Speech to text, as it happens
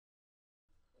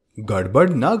गडबड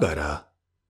नगर.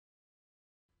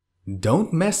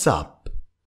 Don't mess up.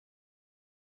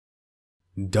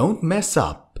 Don't mess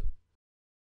up.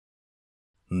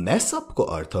 Mess up को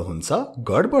अर्थ हुन्छ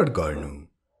गडबड गर्नु.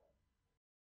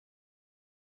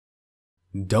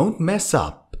 Don't mess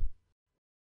up.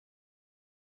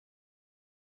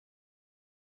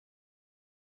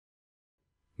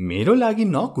 मेरो लागि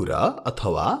नकुर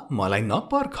अथवा मलाई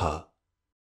नपर्ख.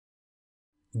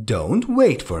 Don't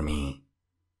wait for me.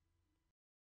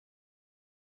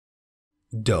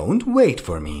 Don't wait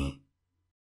for me.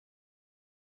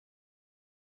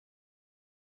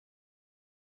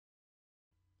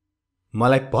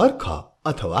 मलाई पर्ख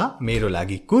अथवा मेरो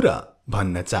लागि कुर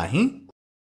भन्न चाहिँ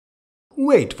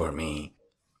wait for me.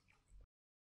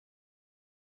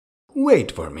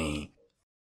 Wait for me.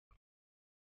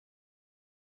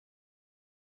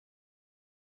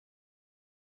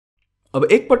 अब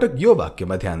एक पटक यो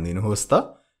वाक्यमा ध्यान दिनुहोस् त.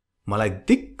 मलाई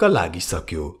दिक्क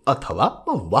लागिसक्यो अथवा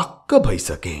म वाक्क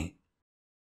भइसके.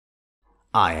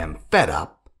 I am fed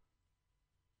up.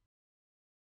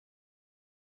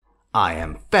 I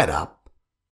am fed up.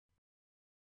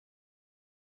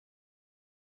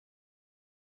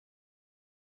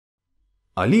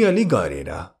 अलि-अलि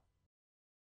गरेर.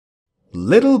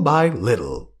 Little by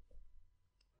little.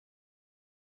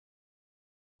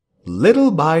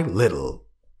 Little by little.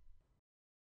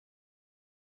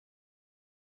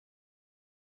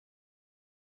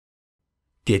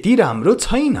 त्यति राम्रो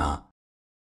छैन.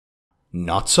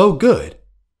 Not so good.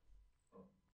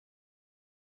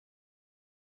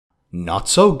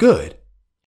 Not so good.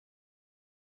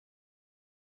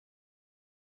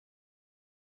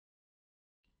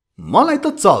 मलाई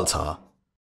त चल्छ.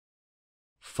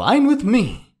 Fine with me.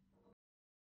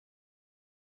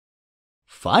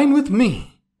 Fine with me.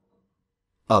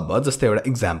 अब जस्तै एउटा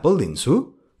इक्जाम्पल दिन्छु.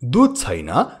 दूध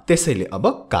छैन त्यसैले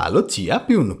अब कालो चिया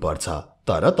पिउनु पर्छ.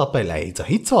 तर तपाईलाई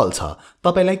चाहिँ चल्छ.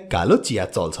 तपाईलाई कालो चिया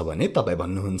चल्छ भने तपाई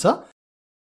भन्नुहुन्छ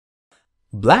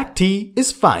Black tea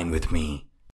is fine with me.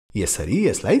 यसरी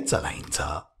यसलाई चलाइन्छ.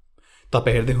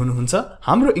 तपाई हेर्दै हुनुहुन्छ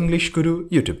हाम्रो इंग्लिश गुरु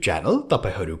युट्युब च्यानल,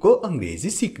 तपाईहरुको अंग्रेजी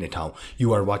सिक्ने ठाउँ.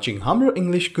 You are watching Hamro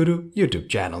English Guru YouTube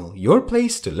channel, your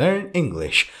place to learn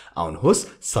English. आउनुहोस्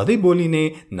सधैं बोलिने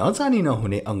नजानी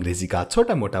नहुने अंग्रेजीका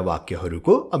छोटा मोटा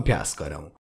वाक्यहरुको अभ्यास गरौँ.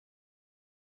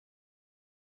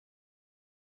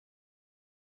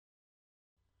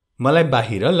 मलाई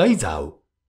बाहिर लैजाऊ.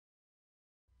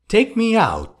 Take me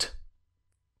out.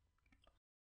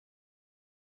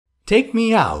 Take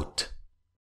me out.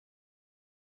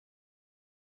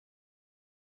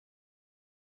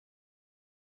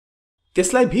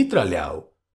 त्यसलाई भित्र ल्याऊ.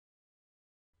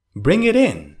 Bring it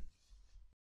in.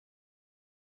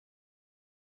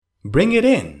 Bring it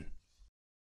in.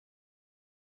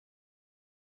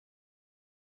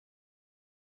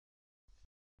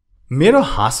 मेरो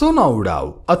हाँसो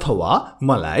नउडाऊ अथवा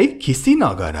मलाई खिसी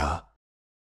नगर.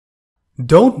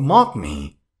 Don't mock me.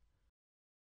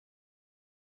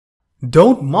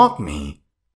 Don't mock me.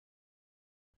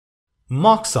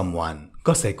 Mock someone.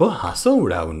 कसैको हाँसो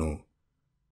उडाउनु.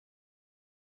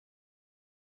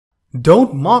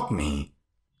 Don't mock me.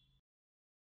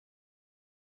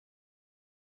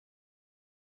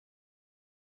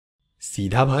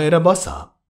 सीधा भएर बस.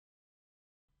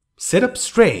 Sit up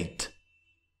straight.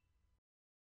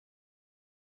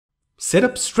 Sit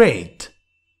up straight.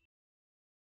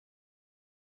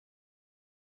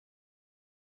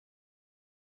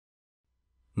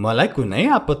 मलाई कुनै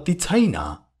आपत्ति छैन.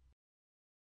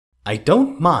 I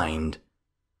don't mind.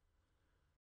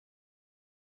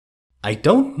 I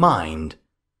don't mind.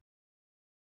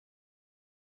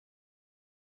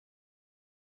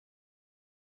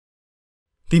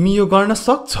 तिमी यो गर्न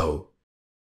सक्छौ.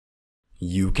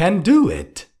 You can do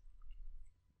it.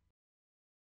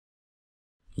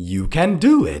 You can do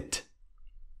it.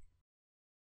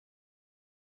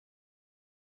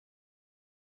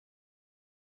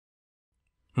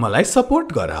 मलाई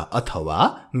सपोर्ट गर अथवा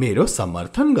मेरो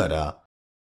समर्थन गर.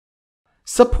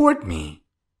 Support me.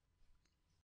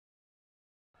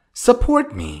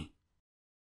 Support me.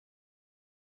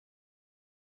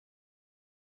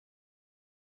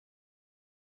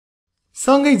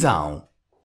 सँगै जाऊ.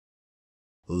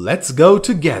 Let's go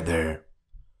together.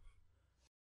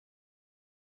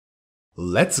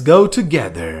 Let's go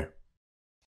together.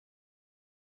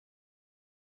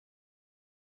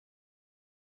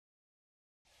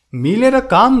 मिलेर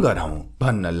काम गरौँ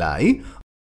भन्नलाई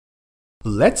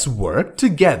Let's work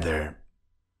together.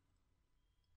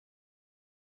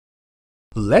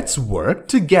 Let's work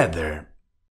together.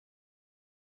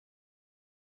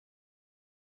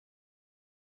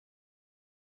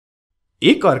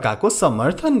 एक अर्काको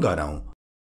समर्थन गरौँ.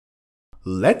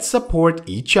 Let's support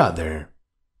each other.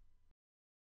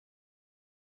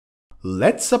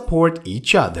 Let's support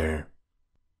each other.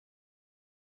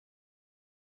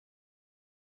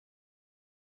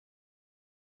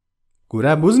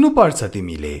 कुरा बुझ्नु पर्छ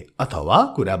तिमीले अथवा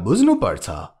कुरा बुझ्नु पर्छ.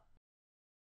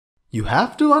 You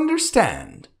have to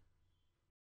understand.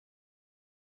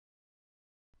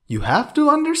 You have to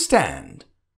understand.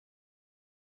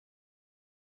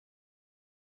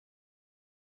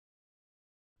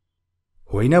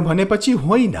 होइन भनेपछि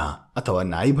होइन अथवा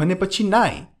नाइ भनेपछि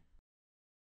नाइ.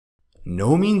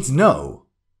 No means no.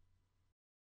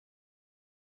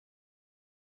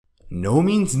 No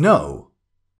means no.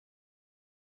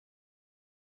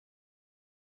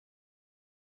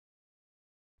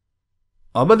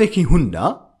 अबदेखि हुन्न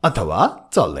अथवा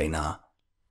चल्दैन.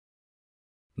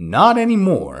 Not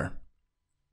anymore.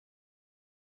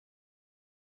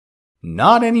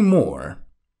 Not anymore.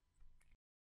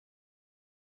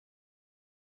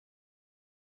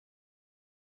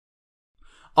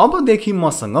 अबदेखि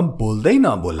मसँग बोल्दै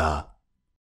नबोला.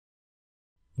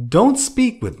 Don't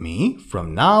speak with me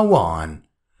from now on.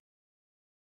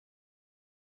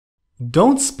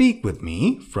 Don't speak with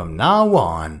me from now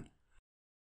on.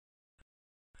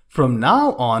 From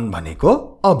now on भनेको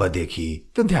अबदेखि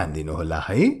त ध्यान दिनुहोला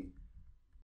है.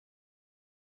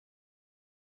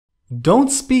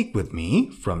 Don't speak with me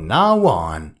from now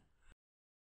on.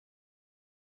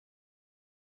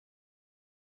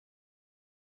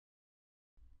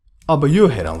 अब यो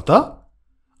हेरौं त.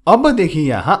 अबदेखि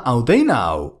यहाँ आउँदै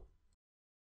नआऊ.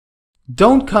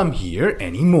 Don't come here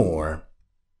anymore.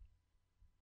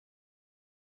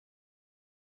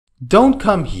 Don't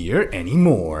come here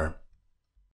anymore.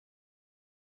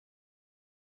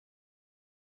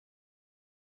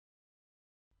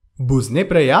 बुझ्ने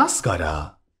प्रयास गर.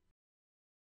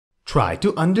 Try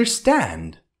to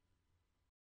understand.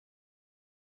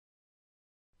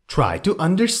 Try to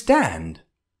understand.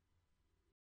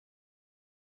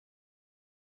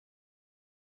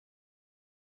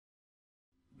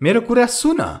 मेरो कुरा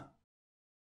सुन.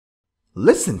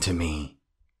 Listen to me.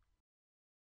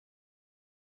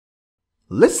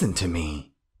 Listen to me.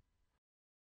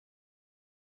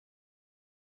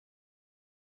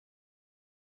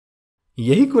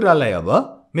 यही कुरालाई अब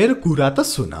मेरो कुरा त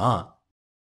सुन.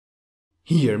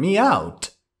 Hear me out.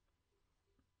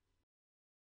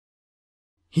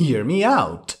 Hear me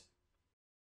out.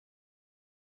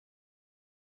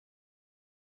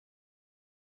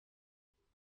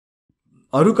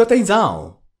 अरु कतै जाऊ.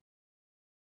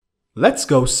 Let's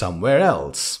go somewhere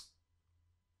else.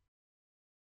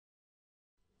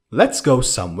 Let's go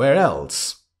somewhere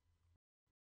else.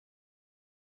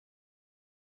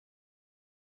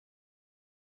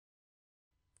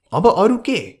 अब अरु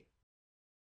के?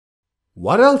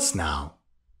 What else now?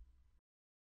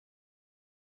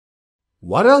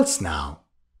 What else now?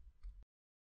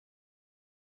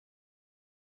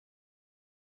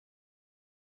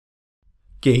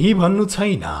 केही भन्नु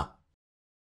छैन.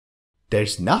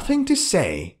 There's nothing to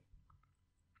say.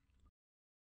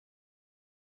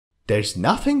 There's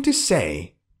nothing to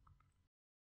say.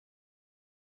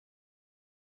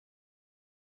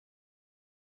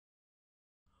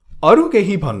 अरु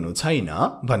केही भन्नु छैन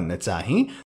भन्न चाहिँ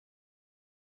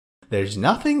There's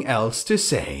nothing else to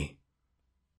say.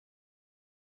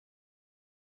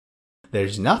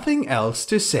 There's nothing else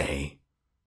to say.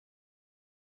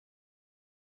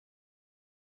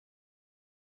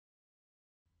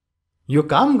 यो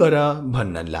काम गर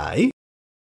भन्नलाई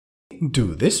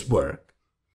Do this work.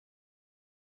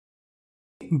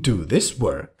 Do this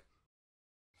work.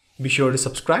 Be sure to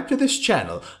subscribe to this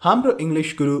channel, Hamro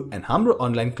English Guru and Hamro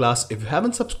Online Class if you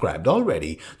haven't subscribed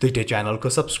already. दुईटै च्यानलको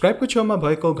सब्स्क्राइबको छेउमा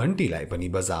भएको घण्टीलाई पनि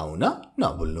बजाउन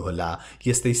नभुल्नुहोला.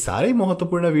 यस्तै सारै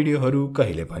महत्त्वपूर्ण भिडियोहरू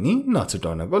कहिले पनि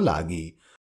नछुटाउनको लागि.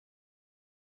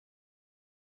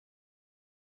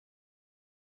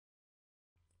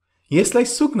 यसलाई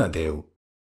सुक्न देऊ.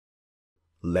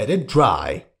 Let it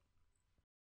dry.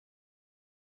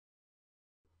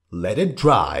 Let it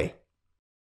dry.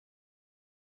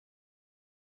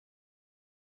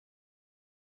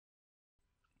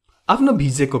 आफ्नो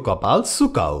भिजेको कपाल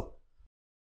सुकाऊ.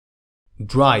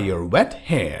 Dry your wet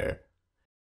hair.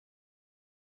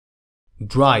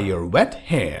 Dry your wet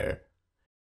hair.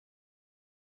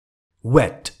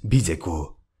 Wet भिजेको.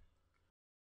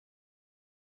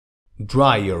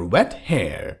 Dry your wet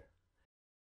hair.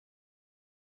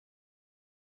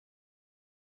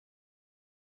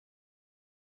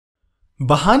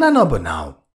 बहाना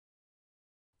नबनाऊ.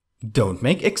 Don't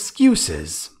make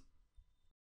excuses.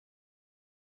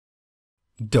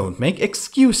 Don't make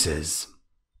excuses.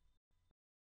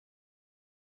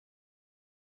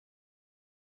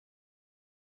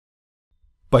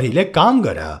 पहिले काम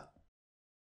गर.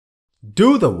 Do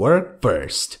the work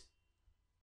first.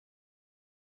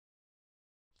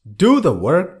 Do the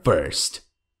work first.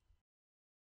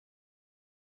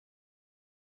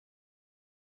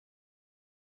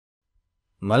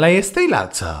 मलाई यस्तै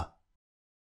लाग्छ.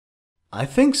 I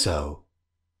think so.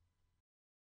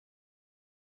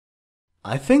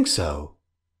 I think so.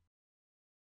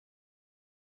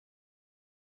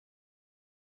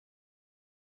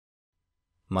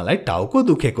 मलाई टाउको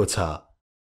दुखेको छ.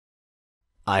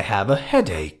 I have a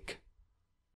headache.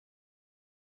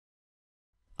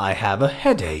 I have a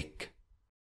headache.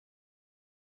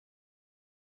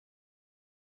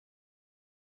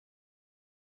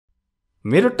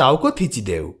 मेरो टाउको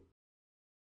थिचिदेऊ.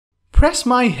 Press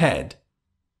my head.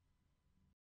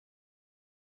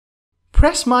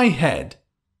 Press my head.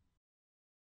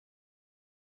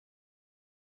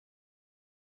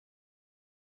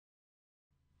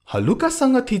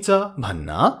 हलुकासँग थिच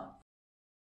भन्न.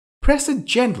 Press it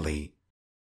gently.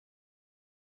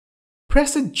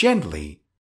 Press it gently.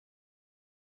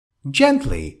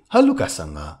 Gently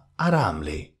हलुकासँग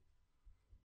आरामले.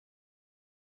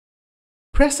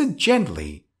 Press it gently.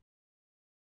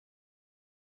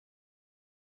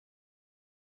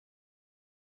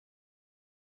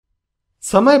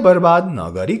 समय बर्बाद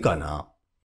नगरिकन.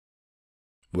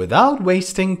 Without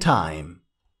wasting time.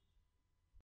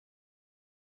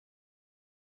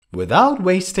 Without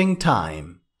wasting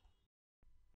time.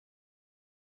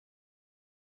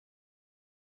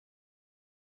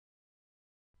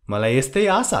 मलाई यस्तै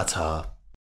आशा छ.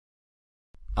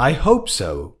 I hope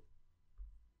so.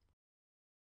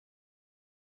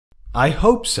 I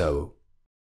hope so.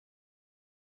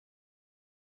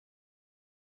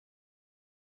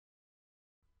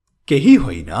 केही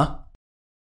होइन.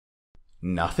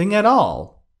 Nothing at all.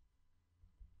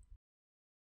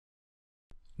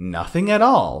 Nothing at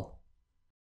all.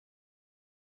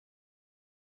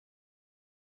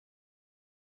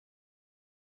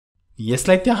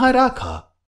 यसलाई त्यहाँ राख.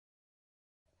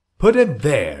 Put it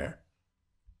there.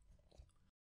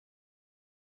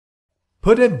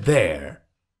 Put it there.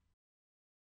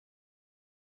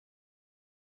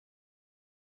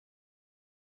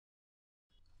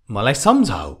 मलाई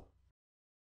सम्झाऊ.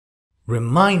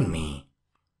 Remind me.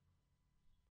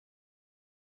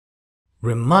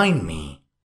 Remind me.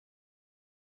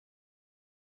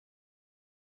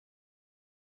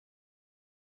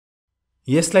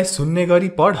 यसलाई सुन्ने गरी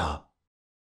पढ.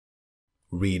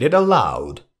 Read it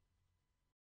aloud.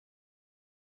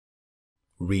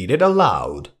 Read it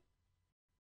aloud.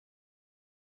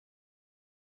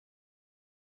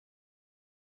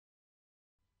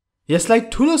 यसलाई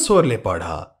ठूलो स्वरले पढ.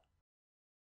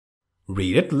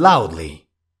 Read it loudly.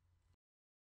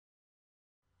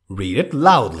 Read it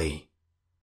loudly.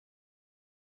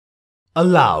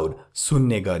 Aloud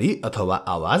सुन्ने गरी अथवा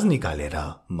आवाज निकालेर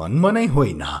मनमनै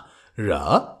होइन र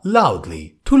loudly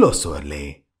ठूलो स्वरले.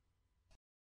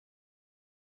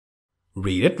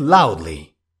 Read it loudly.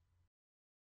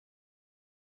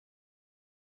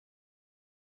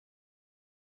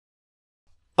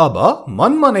 अब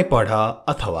मनमनै पढ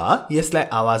अथवा यसलाई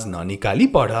आवाज ननिकाली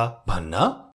पढ भन्न.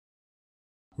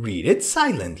 Read it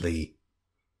silently.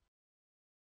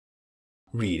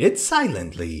 Read it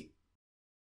silently.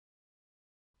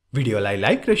 भिडियोलाई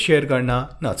लाइक र शेयर गर्न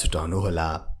नछुटाउनु होला.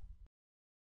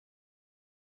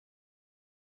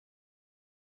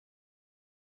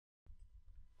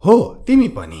 हो तिमी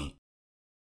पनि.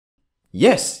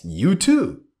 Yes, you too.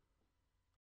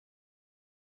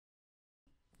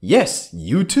 Yes,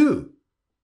 you too.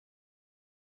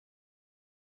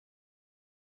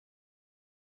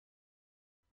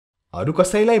 अरु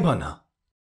कसैलाई भन.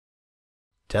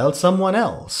 Tell someone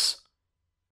else.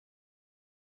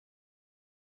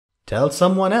 Tell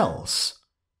someone else.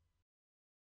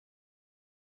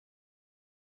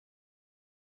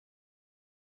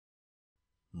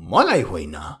 मलाई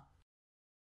होइन.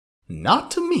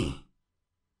 Not to me.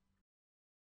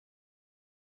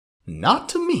 Not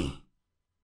to me.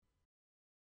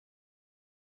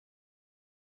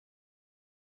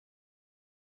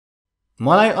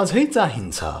 मलाई अझै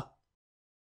चाहिन्छ.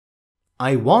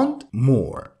 I want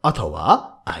more अथवा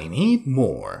I need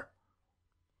more.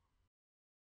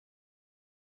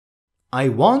 I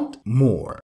want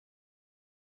more.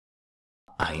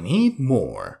 I need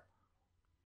more.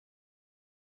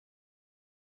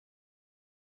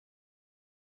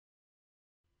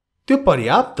 त्यो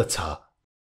पर्याप्त छ.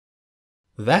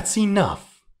 That's enough.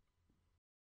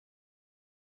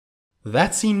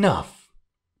 That's enough.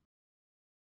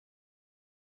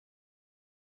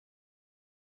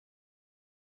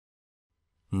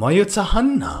 म यो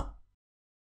चाहन्न.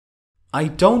 I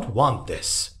don't want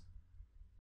this.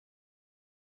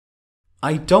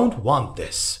 I don't want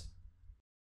this.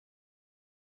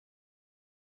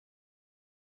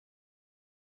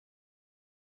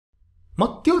 म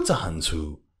त्यो चाहन्छु.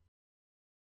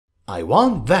 I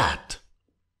want that.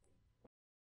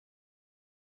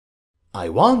 I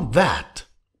want that.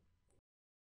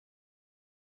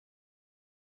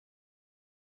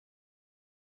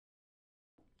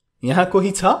 यहाँ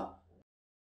कोही छ?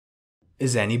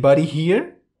 Is anybody here?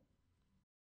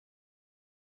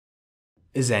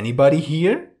 Is anybody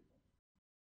here?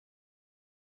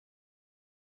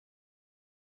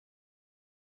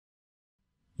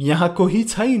 यहाँ कोही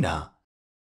छैन.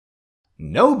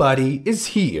 Nobody is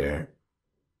here.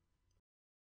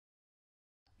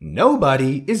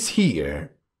 Nobody is here.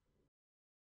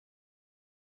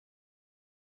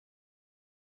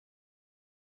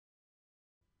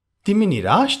 तिमी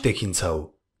निराश देखिन्छौ.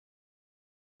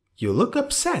 You look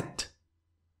upset.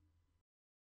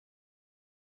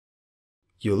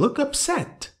 You look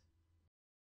upset.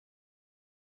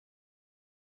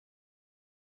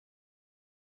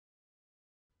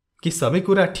 के सबै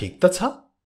कुरा ठीक त छ?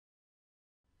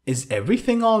 Is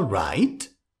everything all right?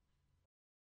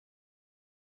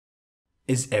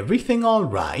 Is everything all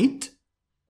right?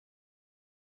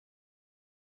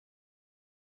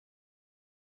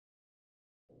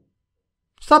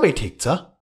 सबै ठीक छ.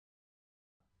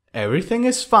 Everything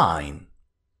is fine.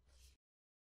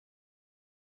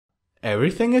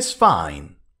 Everything is fine.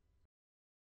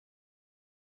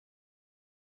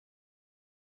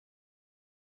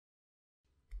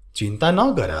 चिन्ता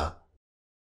नगर.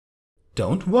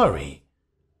 Don't worry.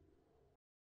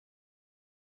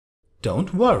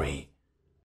 Don't worry.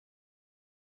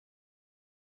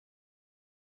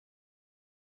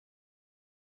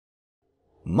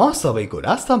 म सबै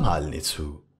कुरा सम्हाल्नेछु.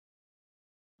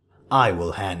 I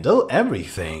will handle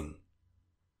everything.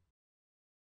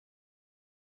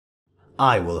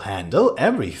 I will handle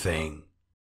everything.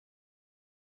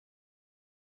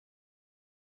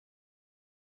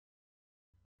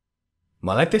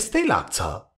 मलाई त्यस्तै लाग्छ.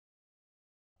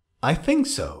 I think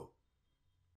so.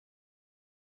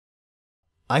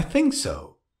 I think so.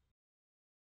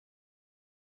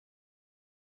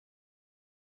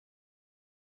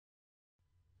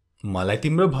 मलाई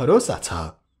तिम्रो भरोसा छ.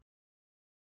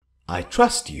 I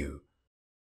trust you.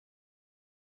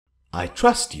 I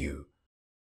trust you.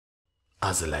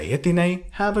 आजलाई यति नै.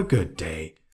 Have a good day.